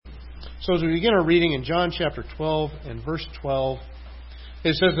So as we begin our reading in John chapter 12 and verse 12,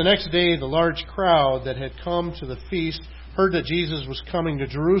 it says, "The next day the large crowd that had come to the feast heard that Jesus was coming to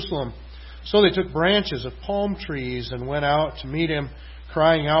Jerusalem. So they took branches of palm trees and went out to meet him,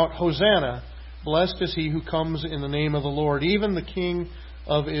 crying out, 'Hosanna! Blessed is he who comes in the name of the Lord, even the King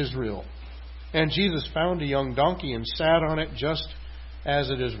of Israel.' And Jesus found a young donkey and sat on it, just as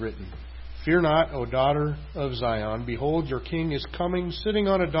it is written, 'Fear not, O daughter of Zion. Behold, your king is coming, sitting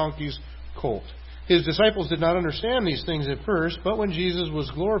on a donkey's colt.' His disciples did not understand these things at first, but when Jesus was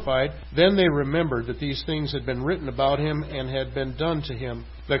glorified, then they remembered that these things had been written about him and had been done to him.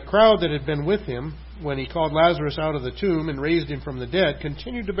 The crowd that had been with him when he called Lazarus out of the tomb and raised him from the dead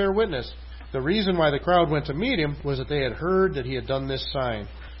continued to bear witness. The reason why the crowd went to meet him was that they had heard that he had done this sign.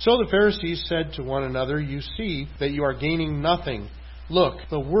 So the Pharisees said to one another, 'You see that you are gaining nothing. Look,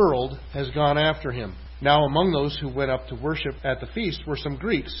 the world has gone after him.' Now among those who went up to worship at the feast were some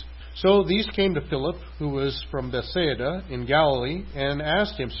Greeks. So these came to Philip, who was from Bethsaida in Galilee, and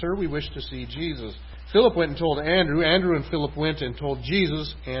asked him, 'Sir, we wish to see Jesus.' Philip went and told Andrew. Andrew and Philip went and told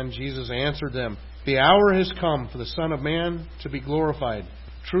Jesus, and Jesus answered them, 'The hour has come for the Son of Man to be glorified.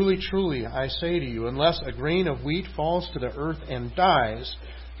 Truly, truly, I say to you, unless a grain of wheat falls to the earth and dies,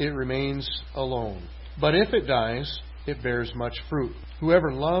 it remains alone. But if it dies, it bears much fruit.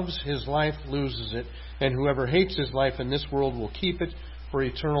 Whoever loves his life loses it, and whoever hates his life in this world will keep it for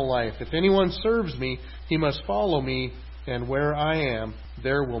eternal life. If anyone serves me, he must follow me, and where I am,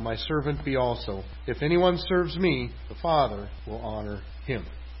 there will my servant be also. If anyone serves me, the Father will honor him.'"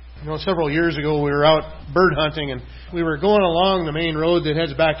 Several years ago we were out bird hunting, and we were going along the main road that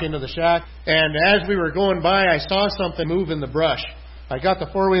heads back into the shack. And as we were going by, I saw something move in the brush. I got the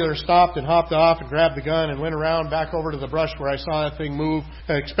four-wheeler stopped and hopped off and grabbed the gun and went around back over to the brush where I saw that thing move,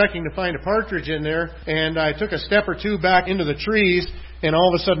 expecting to find a partridge in there. And I took a step or two back into the trees and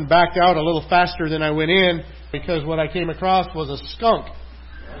all of a sudden backed out a little faster than I went in, because what I came across was a skunk.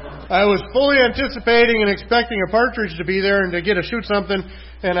 I was fully anticipating and expecting a partridge to be there and to get to shoot something,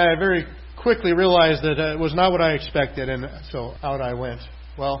 and I very quickly realized that it was not what I expected, and so out I went.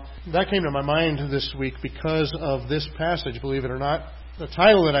 Well, that came to my mind this week because of this passage, believe it or not. The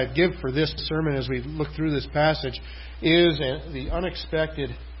title that I'd give for this sermon as we look through this passage is The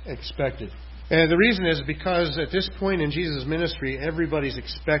Unexpected Expected. And the reason is because at this point in Jesus' ministry, everybody's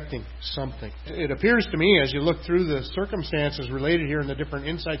expecting something. It appears to me, as you look through the circumstances related here and the different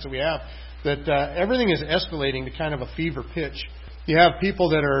insights that we have, that everything is escalating to kind of a fever pitch. You have people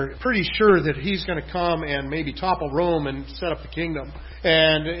that are pretty sure that he's going to come and maybe topple Rome and set up the kingdom.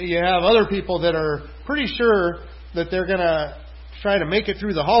 And you have other people that are pretty sure that they're going to try to make it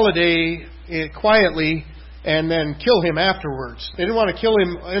through the holiday quietly and then kill him afterwards. They didn't want to kill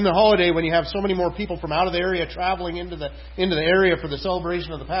him in the holiday when you have so many more people from out of the area traveling into the area for the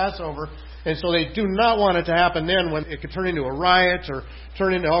celebration of the Passover. And so they do not want it to happen then, when it could turn into a riot or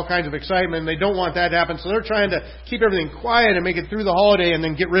turn into all kinds of excitement. They don't want that to happen. So they're trying to keep everything quiet and make it through the holiday and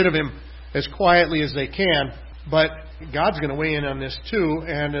then get rid of him as quietly as they can. But God's going to weigh in on this too.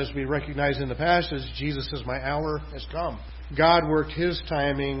 And as we recognize in the passage, Jesus says, "My hour has come." God worked His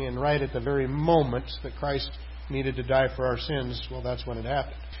timing, and right at the very moment that Christ needed to die for our sins, well, that's when it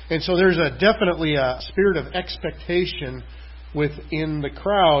happened. And so there's definitely a spirit of expectation within the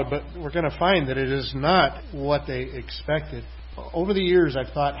crowd, but we're going to find that it is not what they expected. Over the years,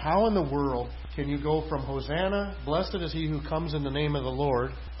 I've thought, how in the world can you go from Hosanna, blessed is he who comes in the name of the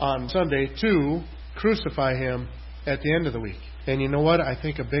Lord, on Sunday, to crucify him at the end of the week? And you know what? I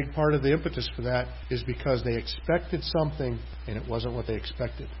think a big part of the impetus for that is because they expected something and it wasn't what they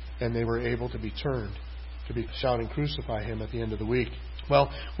expected. And they were able to be turned to be shouting, "Crucify him," at the end of the week. Well,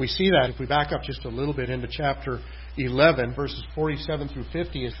 we see that if we back up just a little bit into chapter 11, verses 47 through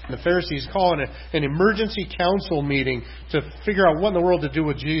 50. The Pharisees call an emergency council meeting to figure out what in the world to do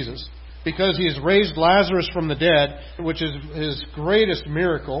with Jesus, because he has raised Lazarus from the dead, which is his greatest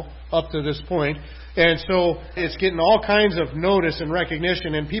miracle up to this point. And so it's getting all kinds of notice and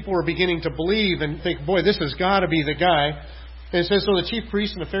recognition, and people are beginning to believe and think, boy, this has got to be the guy. And it says, so the chief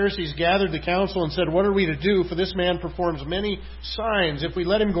priests and the Pharisees gathered the council and said, "What are we to do? For this man performs many signs. If we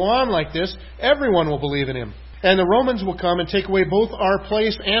let him go on like this, everyone will believe in him. And the Romans will come and take away both our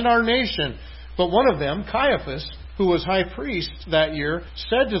place and our nation." But one of them, Caiaphas, who was high priest that year,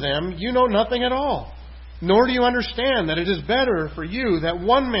 said to them, "You know nothing at all. Nor do you understand that it is better for you that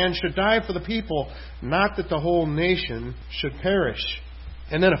one man should die for the people, not that the whole nation should perish."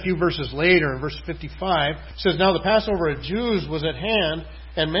 And then a few verses later, in verse 55, it says, "Now the Passover of Jews was at hand,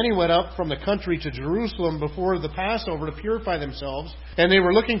 and many went up from the country to Jerusalem before the Passover to purify themselves. And they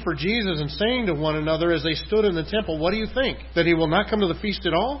were looking for Jesus and saying to one another as they stood in the temple, 'What do you think? That he will not come to the feast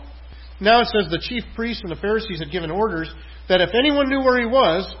at all?' Now it says the chief priests and the Pharisees had given orders that if anyone knew where he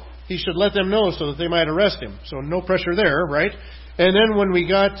was, he should let them know so that they might arrest him. So no pressure there, right? And then when we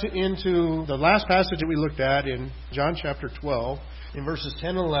got into the last passage that we looked at in John chapter 12, in verses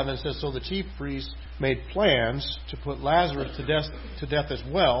 10 and 11, it says, so the chief priests made plans to put Lazarus to death as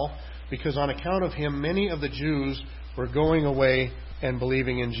well, because on account of him, many of the Jews were going away and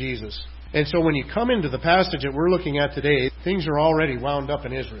believing in Jesus. And so when you come into the passage that we're looking at today, things are already wound up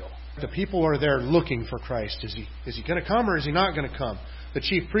in Israel. The people are there looking for Christ. Is he going to come or is he not going to come? The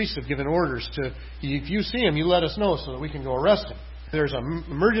chief priests have given orders to, if you see him, you let us know so that we can go arrest him. There's an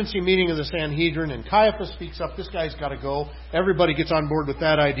emergency meeting of the Sanhedrin, and Caiaphas speaks up, this guy's got to go. Everybody gets on board with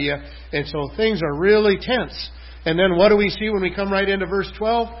that idea. And so things are really tense. And then what do we see when we come right into verse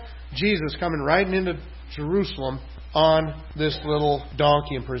 12? Jesus coming right into Jerusalem on this little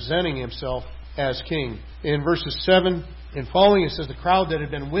donkey and presenting himself as king. In verses 7 and following, it says, the crowd that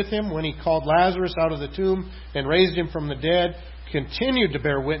had been with him when he called Lazarus out of the tomb and raised him from the dead continued to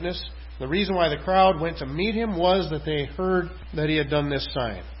bear witness. The reason why the crowd went to meet him was that they heard that he had done this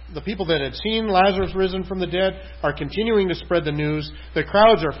sign. The people that had seen Lazarus risen from the dead are continuing to spread the news. The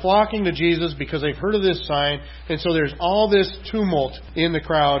crowds are flocking to Jesus because they've heard of this sign. And so there's all this tumult in the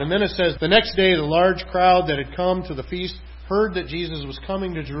crowd. And then it says, the next day the large crowd that had come to the feast heard that Jesus was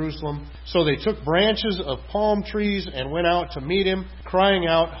coming to Jerusalem. So they took branches of palm trees and went out to meet him, crying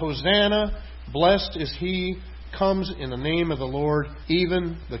out, Hosanna, blessed is he comes in the name of the Lord,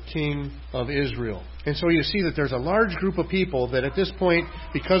 even the King of Israel. And so you see that there's a large group of people that at this point,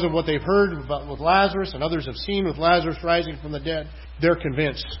 because of what they've heard about with Lazarus and others have seen with Lazarus rising from the dead, they're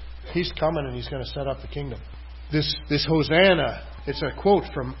convinced he's coming and he's going to set up the kingdom. This Hosanna, it's a quote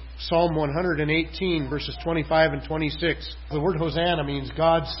from Psalm 118, verses 25 and 26. The word Hosanna means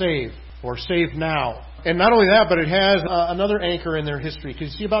God save or save now. And not only that, but it has another anchor in their history.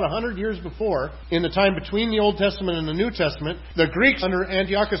 Because you see, about 100 years before, in the time between the Old Testament and the New Testament, the Greeks under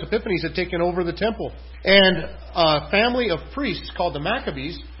Antiochus Epiphanes had taken over the temple. And a family of priests called the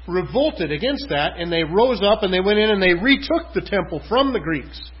Maccabees revolted against that, and they rose up and they went in and they retook the temple from the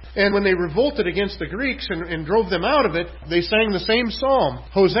Greeks. And when they revolted against the Greeks and drove them out of it, they sang the same psalm.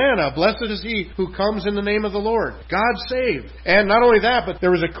 Hosanna, blessed is he who comes in the name of the Lord. God save. And not only that, but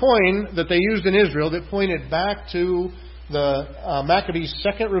there was a coin that they used in Israel that pointed back to the Maccabees'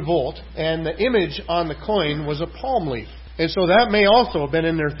 second revolt. And the image on the coin was a palm leaf. And so that may also have been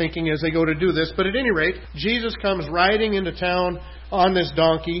in their thinking as they go to do this. But at any rate, Jesus comes riding into town on this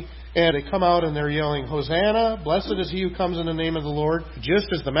donkey. And they come out and they're yelling, Hosanna, blessed is he who comes in the name of the Lord. Just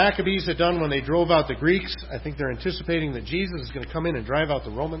as the Maccabees had done when they drove out the Greeks, I think they're anticipating that Jesus is going to come in and drive out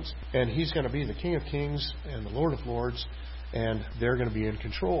the Romans. And he's going to be the King of Kings and the Lord of Lords. And they're going to be in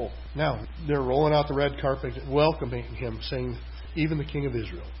control. Now, they're rolling out the red carpet, welcoming him, saying, even the King of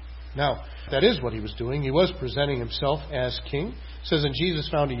Israel. Now, that is what he was doing. He was presenting himself as king. It says, and Jesus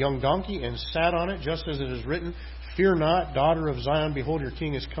found a young donkey and sat on it, just as it is written, fear not, daughter of Zion, behold, your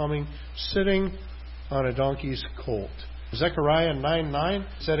king is coming, sitting on a donkey's colt. Zechariah 9:9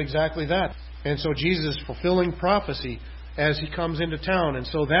 said exactly that. And so Jesus is fulfilling prophecy as he comes into town. And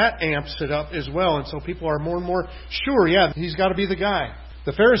so that amps it up as well. And so people are more and more sure, yeah, he's got to be the guy.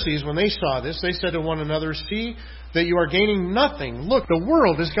 The Pharisees, when they saw this, they said to one another, see that you are gaining nothing. Look, the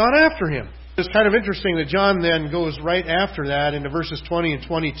world has gone after him. It's kind of interesting that John then goes right after that into verses 20 and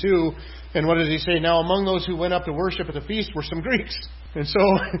 22. And what does he say? Now among those who went up to worship at the feast were some Greeks. And so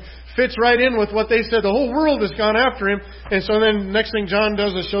fits right in with what they said. The whole world has gone after him. And so then next thing John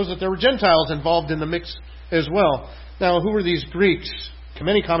does is shows that there were Gentiles involved in the mix as well. Now who were these Greeks?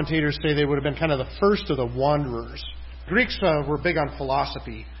 Many commentators say they would have been kind of the first of the wanderers. Greeks were big on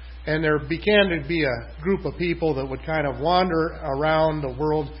philosophy. And there began to be a group of people that would kind of wander around the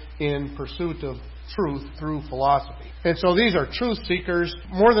world in pursuit of truth through philosophy. And so these are truth seekers.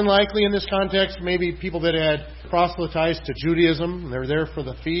 More than likely in this context, maybe people that had proselytized to Judaism. They're there for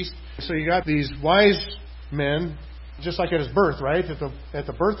the feast. So you got these wise men, just like at his birth, right? At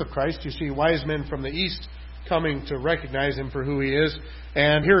the birth of Christ, you see wise men from the east coming to recognize him for who he is.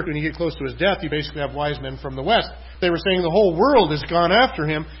 And here, when you get close to his death, you basically have wise men from the west. They were saying the whole world has gone after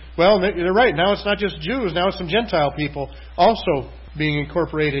him. Well, they're right. Now it's not just Jews. Now it's some Gentile people also being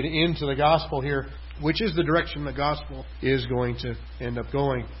incorporated into the gospel here, which is the direction the gospel is going to end up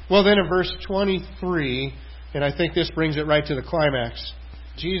going. Well, then in verse 23, and I think this brings it right to the climax,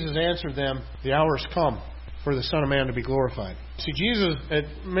 Jesus answered them, the hour's come for the Son of Man to be glorified. See, Jesus, at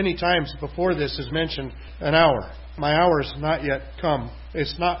many times before this, has mentioned an hour. My hour is not yet come.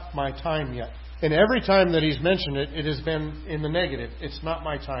 It's not my time yet. And every time that he's mentioned it, it has been in the negative. It's not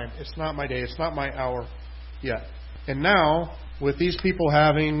my time. It's not my day. It's not my hour yet. And now, with these people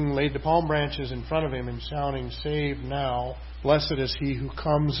having laid the palm branches in front of him and shouting, "Save now, blessed is he who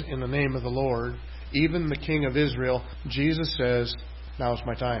comes in the name of the Lord, even the King of Israel," Jesus says, "Now is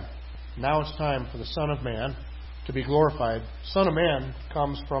my time. Now it's time for the Son of Man to be glorified." Son of Man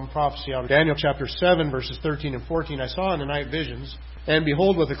comes from prophecy out of Daniel chapter 7, verses 13 and 14. "I saw in the night visions, and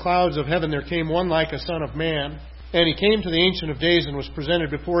behold, with the clouds of heaven there came one like a son of man. And he came to the Ancient of Days and was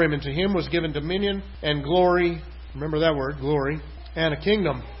presented before him, and to him was given dominion and glory," remember that word, glory, "and a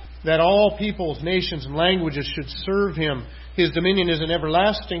kingdom, that all peoples, nations, and languages should serve him. His dominion is an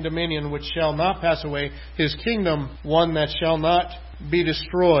everlasting dominion which shall not pass away. His kingdom, one that shall not be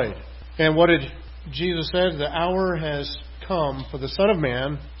destroyed." And what did Jesus say? The hour has come for the Son of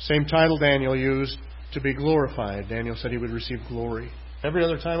Man, same title Daniel used, to be glorified. Daniel said he would receive glory. Every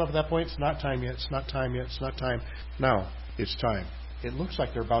other time up at that point, it's not time yet, it's not time yet, it's not time. Now, it's time. It looks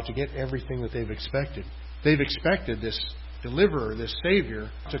like they're about to get everything that they've expected. They've expected this deliverer, this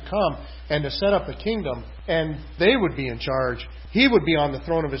Savior, to come and to set up a kingdom, and they would be in charge. He would be on the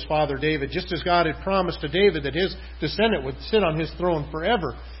throne of his father David, just as God had promised to David that his descendant would sit on his throne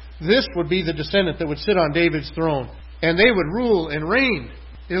forever. This would be the descendant that would sit on David's throne, and they would rule and reign.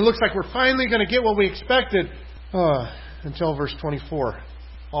 It looks like we're finally going to get what we expected. Until verse 24.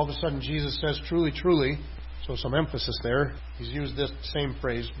 All of a sudden Jesus says, "Truly, truly." So some emphasis there. He's used this same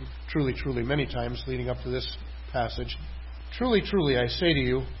phrase, "truly, truly," many times leading up to this passage. "Truly, truly, I say to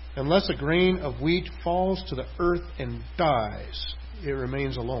you, unless a grain of wheat falls to the earth and dies, it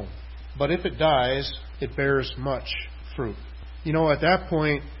remains alone. But if it dies, it bears much fruit." You know, at that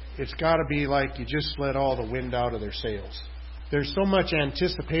point, it's got to be like you just let all the wind out of their sails. There's so much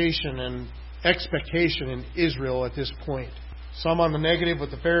anticipation and expectation in Israel at this point. Some on the negative with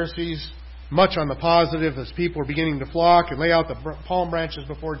the Pharisees, much on the positive as people are beginning to flock and lay out the palm branches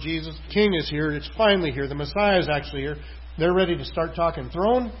before Jesus. The King is here. It's finally here. The Messiah is actually here. They're ready to start talking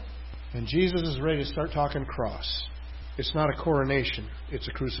throne, and Jesus is ready to start talking cross. It's not a coronation. It's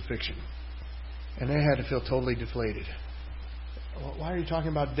a crucifixion. And they had to feel totally deflated. Why are you talking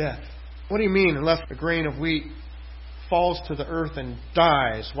about death? What do you mean, unless a grain of wheat falls to the earth and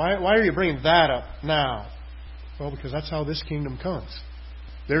dies? Why are you bringing that up now? Well, because that's how this kingdom comes.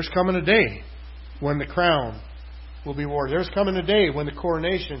 There's coming a day when the crown will be worn. There's coming a day when the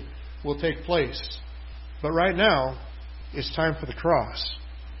coronation will take place. But right now, it's time for the cross.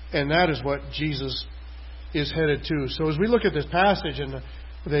 And that is what Jesus is headed to. So as we look at this passage and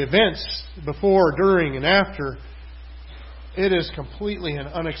the events before, during, and after, it is completely an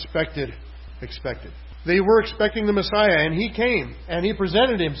unexpected expected. They were expecting the Messiah, and He came, and He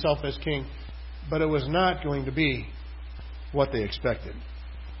presented Himself as King, but it was not going to be what they expected.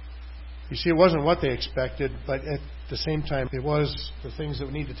 You see, it wasn't what they expected, but at the same time, it was the things that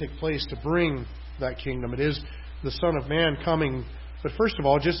would need to take place to bring that kingdom. It is the Son of Man coming. But first of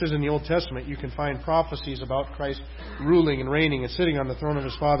all, just as in the Old Testament, you can find prophecies about Christ ruling and reigning and sitting on the throne of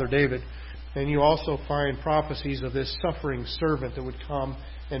His father David. And you also find prophecies of this suffering servant that would come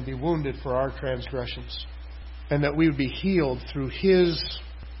and be wounded for our transgressions, and that we would be healed through His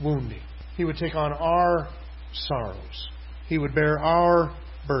wounding. He would take on our sorrows. He would bear our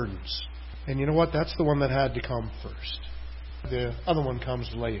burdens. And you know what? That's the one that had to come first. The other one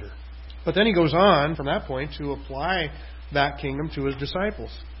comes later. But then He goes on from that point to apply that kingdom to His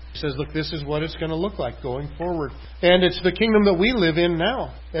disciples. He says, look, this is what it's going to look like going forward. And it's the kingdom that we live in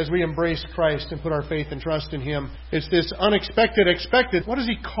now as we embrace Christ and put our faith and trust in Him. It's this unexpected, expected. What does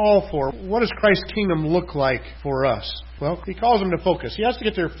He call for? What does Christ's kingdom look like for us? Well, He calls them to focus. He has to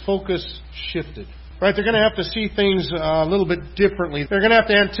get their focus shifted. Right? They're going to have to see things a little bit differently. They're going to have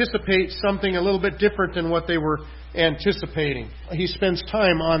to anticipate something a little bit different than what they were anticipating. He spends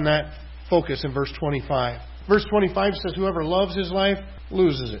time on that focus in verse 25. Verse 25 says, whoever loves his life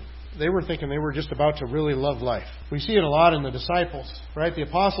loses it. They were thinking they were just about to really love life. We see it a lot in the disciples, right? The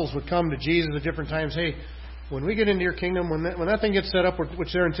apostles would come to Jesus at different times. Hey, when we get into your kingdom, when that thing gets set up,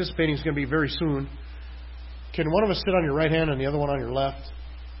 which they're anticipating is going to be very soon, can one of us sit on your right hand and the other one on your left?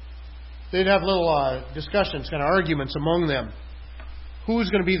 They'd have little discussions, kind of arguments among them. Who's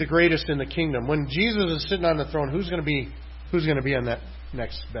going to be the greatest in the kingdom? When Jesus is sitting on the throne, who's going to be on that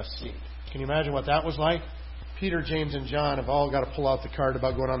next best seat? Can you imagine what that was like? Peter, James, and John have all got to pull out the card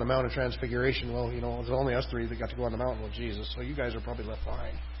about going on the Mount of Transfiguration. Well, it was only us three that got to go on the mountain with Jesus, so you guys are probably left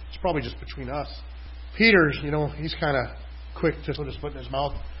behind. It's probably just between us. Peter's, he's kind of quick to put his foot in his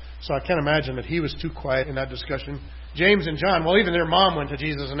mouth, so I can't imagine that he was too quiet in that discussion. James and John, well, even their mom went to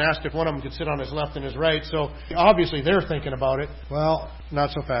Jesus and asked if one of them could sit on his left and his right, so obviously they're thinking about it. Well,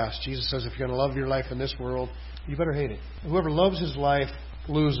 not so fast. Jesus says if you're going to love your life in this world, you better hate it. Whoever loves his life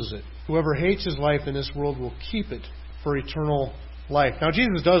loses it. Whoever hates his life in this world will keep it for eternal life. Now,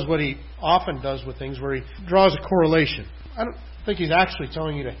 Jesus does what He often does with things, where He draws a correlation. I don't think He's actually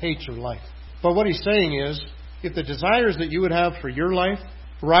telling you to hate your life. But what He's saying is, if the desires that you would have for your life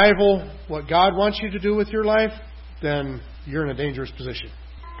rival what God wants you to do with your life, then you're in a dangerous position.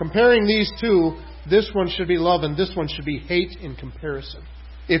 Comparing these two, this one should be love and this one should be hate in comparison.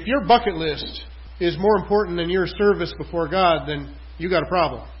 If your bucket list is more important than your service before God, then you got a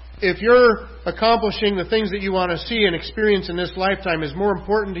problem. If you're accomplishing the things that you want to see and experience in this lifetime is more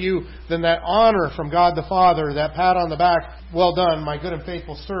important to you than that honor from God the Father, that pat on the back, well done, my good and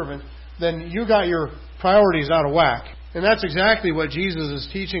faithful servant, then you got your priorities out of whack. And that's exactly what Jesus is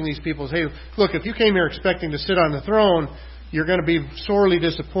teaching these people. Hey, look, if you came here expecting to sit on the throne, you're going to be sorely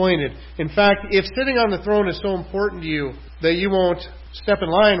disappointed. In fact, if sitting on the throne is so important to you that you won't step in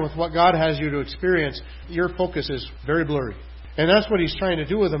line with what God has you to experience, your focus is very blurry. And that's what He's trying to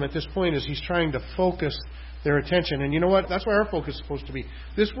do with them at this point, is He's trying to focus their attention. And you know what? That's where our focus is supposed to be.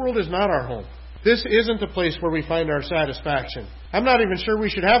 This world is not our home. This isn't a place where we find our satisfaction. I'm not even sure we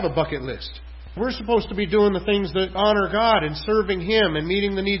should have a bucket list. We're supposed to be doing the things that honor God and serving Him and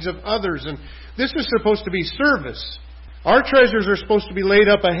meeting the needs of others. And this is supposed to be service. Our treasures are supposed to be laid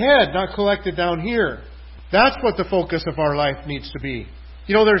up ahead, not collected down here. That's what the focus of our life needs to be.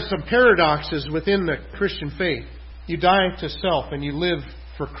 You know, there's some paradoxes within the Christian faith. You die to self and you live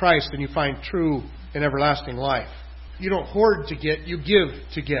for Christ and you find true and everlasting life. You don't hoard to get, you give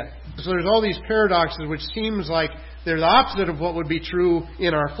to get. So there's all these paradoxes which seems like they're the opposite of what would be true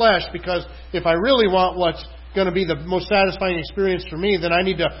in our flesh, because if I really want what's going to be the most satisfying experience for me, then I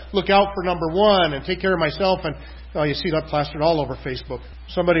need to look out for number one and take care of myself. And you see that plastered all over Facebook.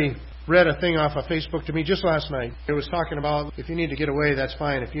 Somebody read a thing off of Facebook to me just last night. It was talking about if you need to get away, that's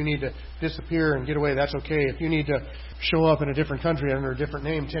fine. If you need to disappear and get away, that's okay. If you need to show up in a different country under a different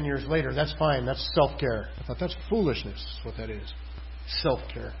name 10 years later, that's fine. That's self-care. I thought that's foolishness is what that is.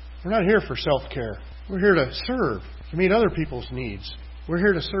 Self-care. We're not here for self-care. We're here to serve, to meet other people's needs. We're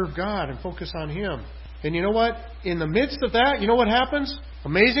here to serve God and focus on Him. And you know what? In the midst of that, you know what happens?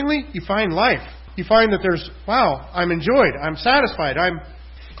 Amazingly, you find life. You find that there's, wow, I'm enjoyed. I'm satisfied. I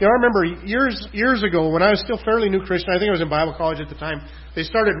remember years ago when I was still fairly new Christian, I think I was in Bible college at the time, they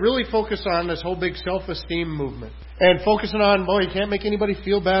started really focused on this whole big self-esteem movement. And focusing on, boy, you can't make anybody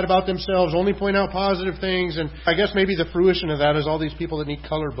feel bad about themselves, only point out positive things. And I guess maybe the fruition of that is all these people that need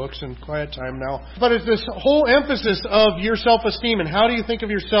color books and quiet time now. But it's this whole emphasis of your self-esteem and how do you think of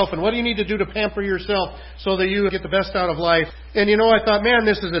yourself and what do you need to do to pamper yourself so that you get the best out of life. And you know, I thought, man,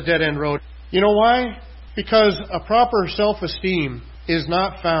 this is a dead-end road. You know why? Because a proper self-esteem is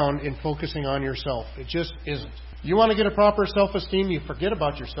not found in focusing on yourself. It just isn't. You want to get a proper self-esteem, you forget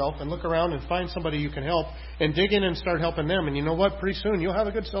about yourself and look around and find somebody you can help and dig in and start helping them. And you know what? Pretty soon you'll have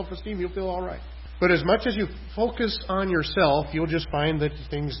a good self-esteem. You'll feel all right. But as much as you focus on yourself, you'll just find that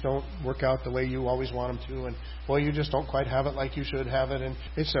things don't work out the way you always want them to. And, well, you just don't quite have it like you should have it. And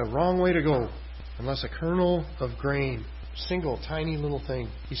it's a wrong way to go. Unless a kernel of grain, single, tiny little thing.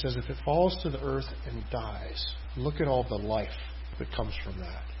 He says if it falls to the earth and dies, look at all the life that comes from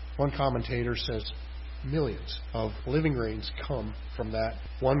that. One commentator says millions of living grains come from that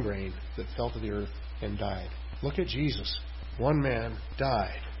one grain that fell to the earth and died. Look at Jesus. One man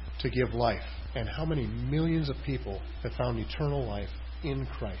died to give life. And how many millions of people have found eternal life in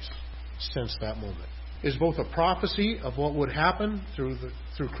Christ since that moment? Is both a prophecy of what would happen through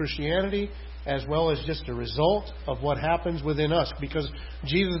Christianity as well as just a result of what happens within us. Because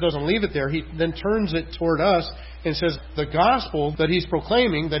Jesus doesn't leave it there. He then turns it toward us and says the gospel that He's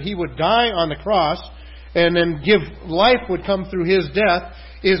proclaiming, that He would die on the cross and then give life would come through His death,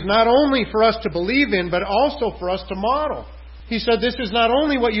 is not only for us to believe in, but also for us to model. He said this is not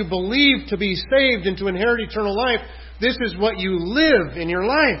only what you believe to be saved and to inherit eternal life, this is what you live in your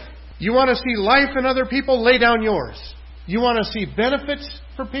life. You want to see life in other people? Lay down yours. You want to see benefits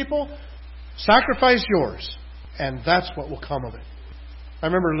for people? Sacrifice yours. And that's what will come of it. I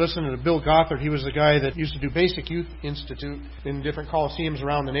remember listening to Bill Gothard. He was the guy that used to do Basic Youth Institute in different coliseums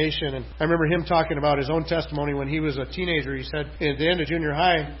around the nation. And I remember him talking about his own testimony when he was a teenager. He said at the end of junior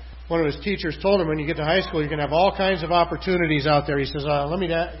high, one of his teachers told him, when you get to high school, you're going to have all kinds of opportunities out there. He says, let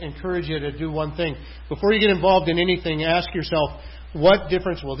me encourage you to do one thing. Before you get involved in anything, ask yourself, what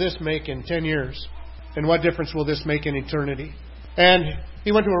difference will this make in 10 years? And what difference will this make in eternity? And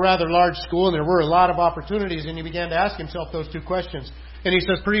he went to a rather large school, and there were a lot of opportunities, and he began to ask himself those two questions. And he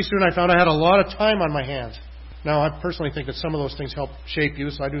says, pretty soon I found I had a lot of time on my hands. Now, I personally think that some of those things help shape you,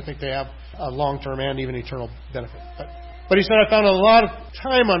 so I do think they have a long-term and even eternal benefit. But he said, I found a lot of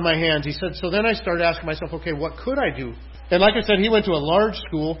time on my hands. He said, so then I started asking myself, okay, what could I do? And like I said, he went to a large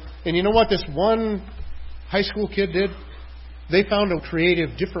school, and you know what? This one high school kid did? They found a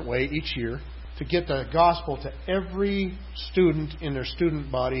creative, different way each year to get the gospel to every student in their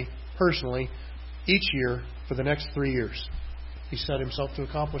student body personally each year for the next 3 years. He set himself to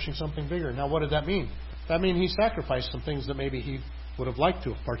accomplishing something bigger. Now, what did that mean? That mean he sacrificed some things that maybe he would have liked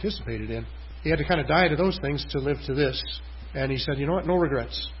to have participated in. He had to kind of die to those things to live to this. And he said, you know what? No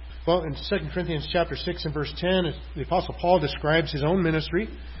regrets. Well, in 2 Corinthians chapter 6 and verse 10, the Apostle Paul describes his own ministry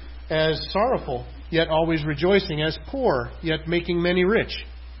as sorrowful, yet always rejoicing, as poor, yet making many rich,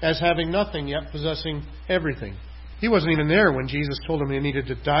 as having nothing, yet possessing everything. He wasn't even there when Jesus told them they needed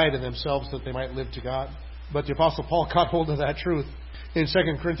to die to themselves that they might live to God. But the Apostle Paul caught hold of that truth. In 2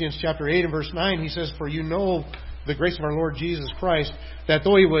 Corinthians chapter 8 and verse 9, he says, "For you know the grace of our Lord Jesus Christ, that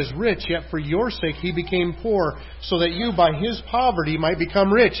though he was rich, yet for your sake he became poor, so that you by his poverty might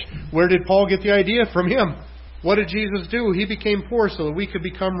become rich." Where did Paul get the idea? From him. What did Jesus do? He became poor so that we could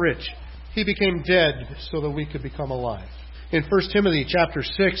become rich. He became dead so that we could become alive. In 1 Timothy chapter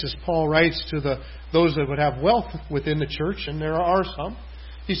 6, as Paul writes to those that would have wealth within the church, and there are some,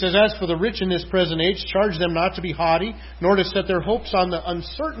 he says, "As for the rich in this present age, charge them not to be haughty, nor to set their hopes on the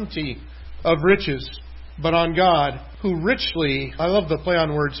uncertainty of riches, but on God, who richly," I love the play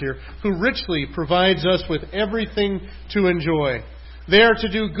on words here, "who richly provides us with everything to enjoy. They are to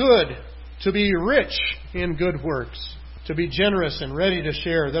do good, to be rich in good works, to be generous and ready to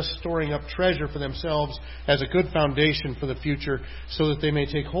share, thus storing up treasure for themselves as a good foundation for the future, so that they may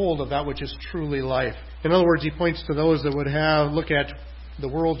take hold of that which is truly life." In other words, he points to those that would look at the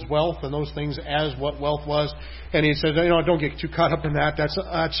world's wealth and those things as what wealth was. And he says, don't get too caught up in that.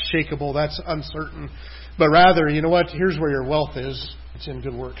 That's shakeable. That's uncertain. But rather, you know what? Here's where your wealth is. It's in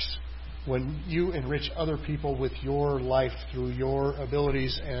good works. When you enrich other people with your life through your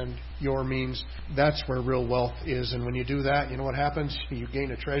abilities and your means, that's where real wealth is. And when you do that, you know what happens? You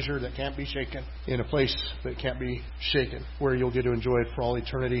gain a treasure that can't be shaken in a place that can't be shaken, where you'll get to enjoy it for all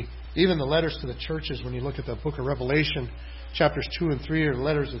eternity. Even the letters to the churches, when you look at the book of Revelation, chapters 2 and 3 are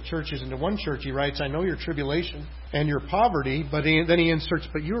letters to churches. And to one church he writes, "I know your tribulation and your poverty," but then he inserts,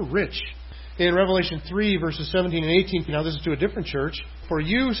 "but you're rich." In Revelation 3, verses 17 and 18, now this is to a different church, "For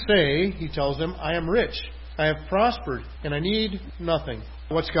you say," he tells them, "I am rich, I have prospered, and I need nothing."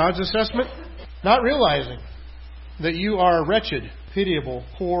 What's God's assessment? Not realizing that you are wretched, pitiable,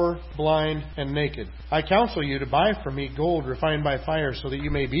 poor, blind, and naked. "I counsel you to buy from me gold refined by fire, so that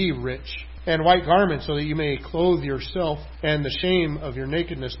you may be rich, and white garments, so that you may clothe yourself, and the shame of your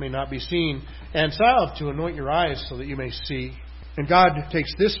nakedness may not be seen, and salve to anoint your eyes, so that you may see." And God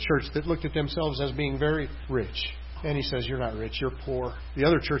takes this church that looked at themselves as being very rich, and he says, "You're not rich, you're poor." The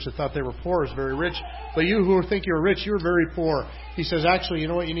other church that thought they were poor is very rich, but you who think you're rich, you're very poor. He says, actually, you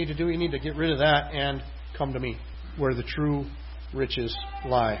know what you need to do? You need to get rid of that and come to me, where the true riches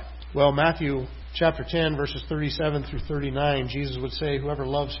lie. Well, Matthew chapter 10, verses 37 through 39, Jesus would say, "Whoever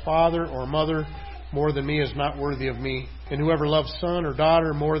loves father or mother more than me is not worthy of me. And whoever loves son or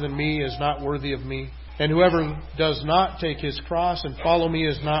daughter more than me is not worthy of me. And whoever does not take his cross and follow me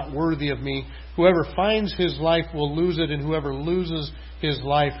is not worthy of me. Whoever finds his life will lose it, and whoever loses his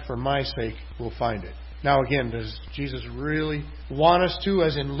life for my sake will find it." Now again, does Jesus really want us to,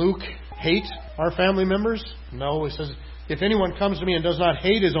 as in Luke, hate our family members? No, it says, "If anyone comes to me and does not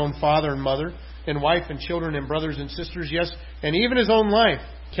hate his own father and mother, and wife and children and brothers and sisters, yes, and even his own life,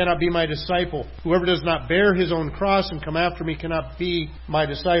 cannot be my disciple. Whoever does not bear his own cross and come after me cannot be my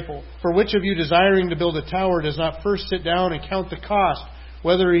disciple. For which of you, desiring to build a tower, does not first sit down and count the cost,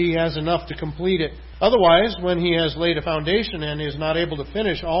 whether he has enough to complete it? Otherwise, when he has laid a foundation and is not able to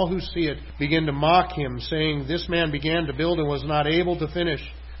finish, all who see it begin to mock him, saying, 'This man began to build and was not able to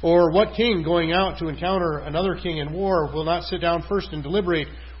finish.' Or what king, going out to encounter another king in war, will not sit down first and deliberate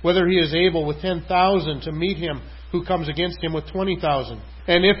whether he is able with 10,000 to meet him who comes against him with 20,000?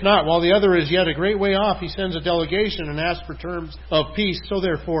 And if not, while the other is yet a great way off, he sends a delegation and asks for terms of peace. So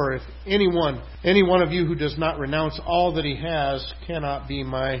therefore, if any one of you who does not renounce all that he has cannot be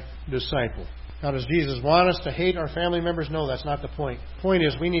my disciple." Now, does Jesus want us to hate our family members? No, that's not the point. The point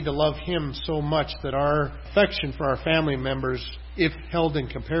is we need to love him so much that our affection for our family members, if held in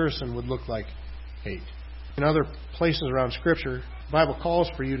comparison, would look like hate. In other places around Scripture, the Bible calls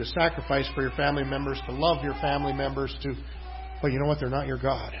for you to sacrifice for your family members, to love your family members, but you know what? They're not your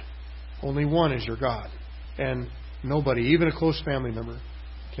God. Only one is your God. And nobody, even a close family member,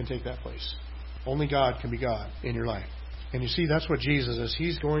 can take that place. Only God can be God in your life. And you see, that's what Jesus is.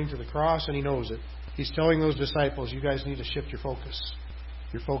 He's going to the cross and he knows it. He's telling those disciples, you guys need to shift your focus.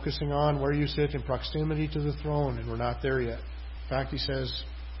 You're focusing on where you sit in proximity to the throne, and we're not there yet. In fact, he says,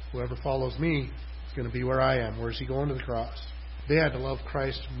 whoever follows me is going to be where I am. Where is he going? To the cross. They had to love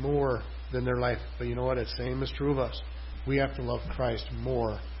Christ more than their life. But you know what? It's the same is true of us. We have to love Christ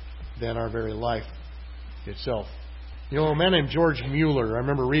more than our very life itself. You know, a man named George Mueller, I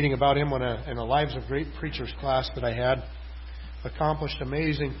remember reading about him in a Lives of Great Preachers class that I had, accomplished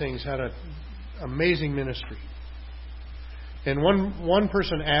amazing things, had an amazing ministry. And one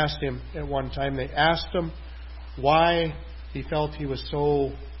person asked him at one time, they asked him why he felt he was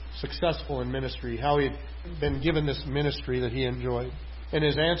so successful in ministry, how he had been given this ministry that he enjoyed. And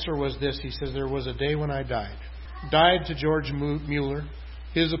his answer was this. He says, there was a day when I died. Died to George Mueller,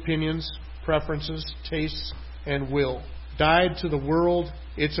 his opinions, preferences, tastes, and will. Died to the world,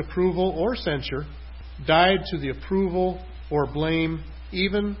 its approval or censure. Died to the approval or blame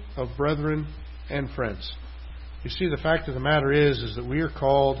even of brethren and friends. You see, the fact of the matter is that we are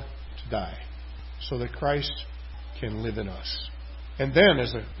called to die so that Christ can live in us. And then,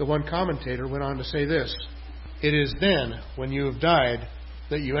 as the one commentator went on to say this, it is then, when you have died,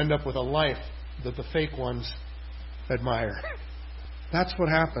 that you end up with a life that the fake ones admire. That's what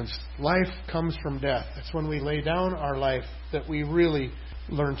happens. Life comes from death. It's when we lay down our life that we really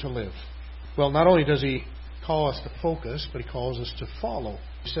learn to live. Well, not only does He call us to focus, but He calls us to follow.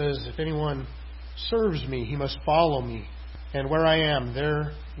 He says, if anyone serves me, he must follow me. And where I am,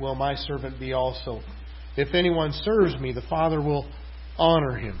 there will my servant be also. If anyone serves me, the Father will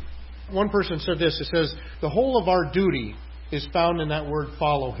honor him. One person said this. It says, the whole of our duty is found in that word,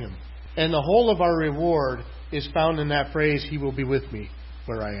 follow him. And the whole of our reward is found in that phrase, He will be with me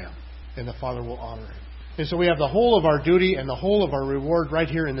where I am. And the Father will honor him. And so we have the whole of our duty and the whole of our reward right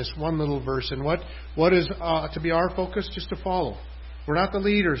here in this one little verse. And what is to be our focus? Just to follow. We're not the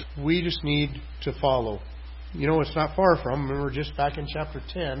leaders. We just need to follow. You know, it's not far from. Remember, just back in chapter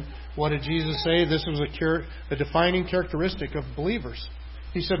 10, what did Jesus say? This was a defining characteristic of believers.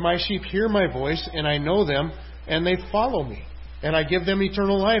 He said, my sheep hear my voice, and I know them, and they follow me. And I give them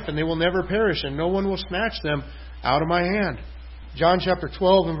eternal life, and they will never perish, and no one will snatch them out of my hand. John chapter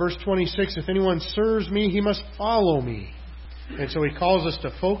 12 and verse 26, if anyone serves me, he must follow me. And so He calls us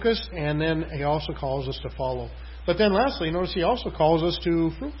to focus, and then He also calls us to follow. But then lastly, notice He also calls us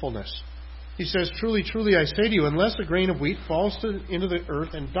to fruitfulness. He says, truly, truly, I say to you, unless a grain of wheat falls into the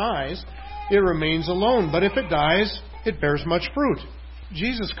earth and dies, it remains alone. But if it dies, it bears much fruit.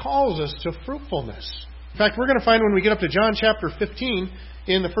 Jesus calls us to fruitfulness. In fact, we're going to find when we get up to John chapter 15,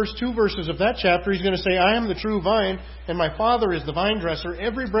 in the first 2 verses of that chapter, He's going to say, I am the true vine, and my Father is the vine dresser.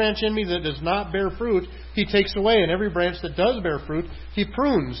 Every branch in me that does not bear fruit, He takes away. And every branch that does bear fruit, He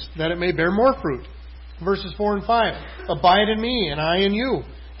prunes, that it may bear more fruit. Verses 4 and 5, abide in me, and I in you.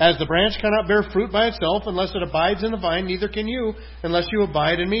 As the branch cannot bear fruit by itself unless it abides in the vine, neither can you unless you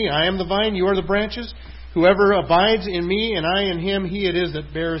abide in me. I am the vine, you are the branches. Whoever abides in me and I in him, he it is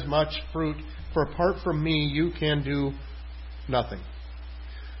that bears much fruit. For apart from me, you can do nothing.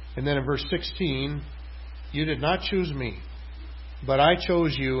 And then in verse 16, you did not choose me, but I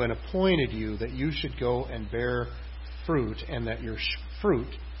chose you and appointed you that you should go and bear fruit, and that your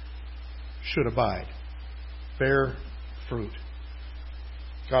fruit should abide. Bear fruit.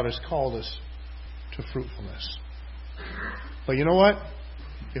 God has called us to fruitfulness. But you know what?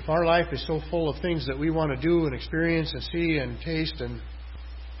 If our life is so full of things that we want to do and experience and see and taste, and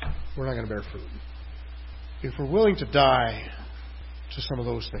we're not going to bear fruit. If we're willing to die to some of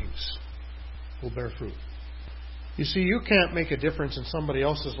those things, we'll bear fruit. You see, you can't make a difference in somebody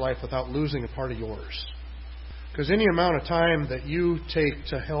else's life without losing a part of yours. Because any amount of time that you take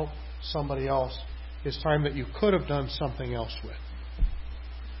to help somebody else is time that you could have done something else with.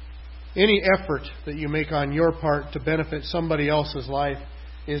 Any effort that you make on your part to benefit somebody else's life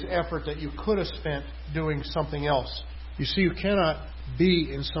is effort that you could have spent doing something else. You see, you cannot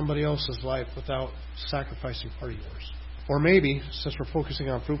be in somebody else's life without sacrificing part of yours. Or maybe, since we're focusing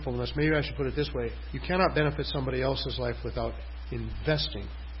on fruitfulness, maybe I should put it this way. You cannot benefit somebody else's life without investing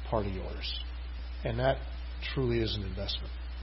part of yours. And that truly is an investment.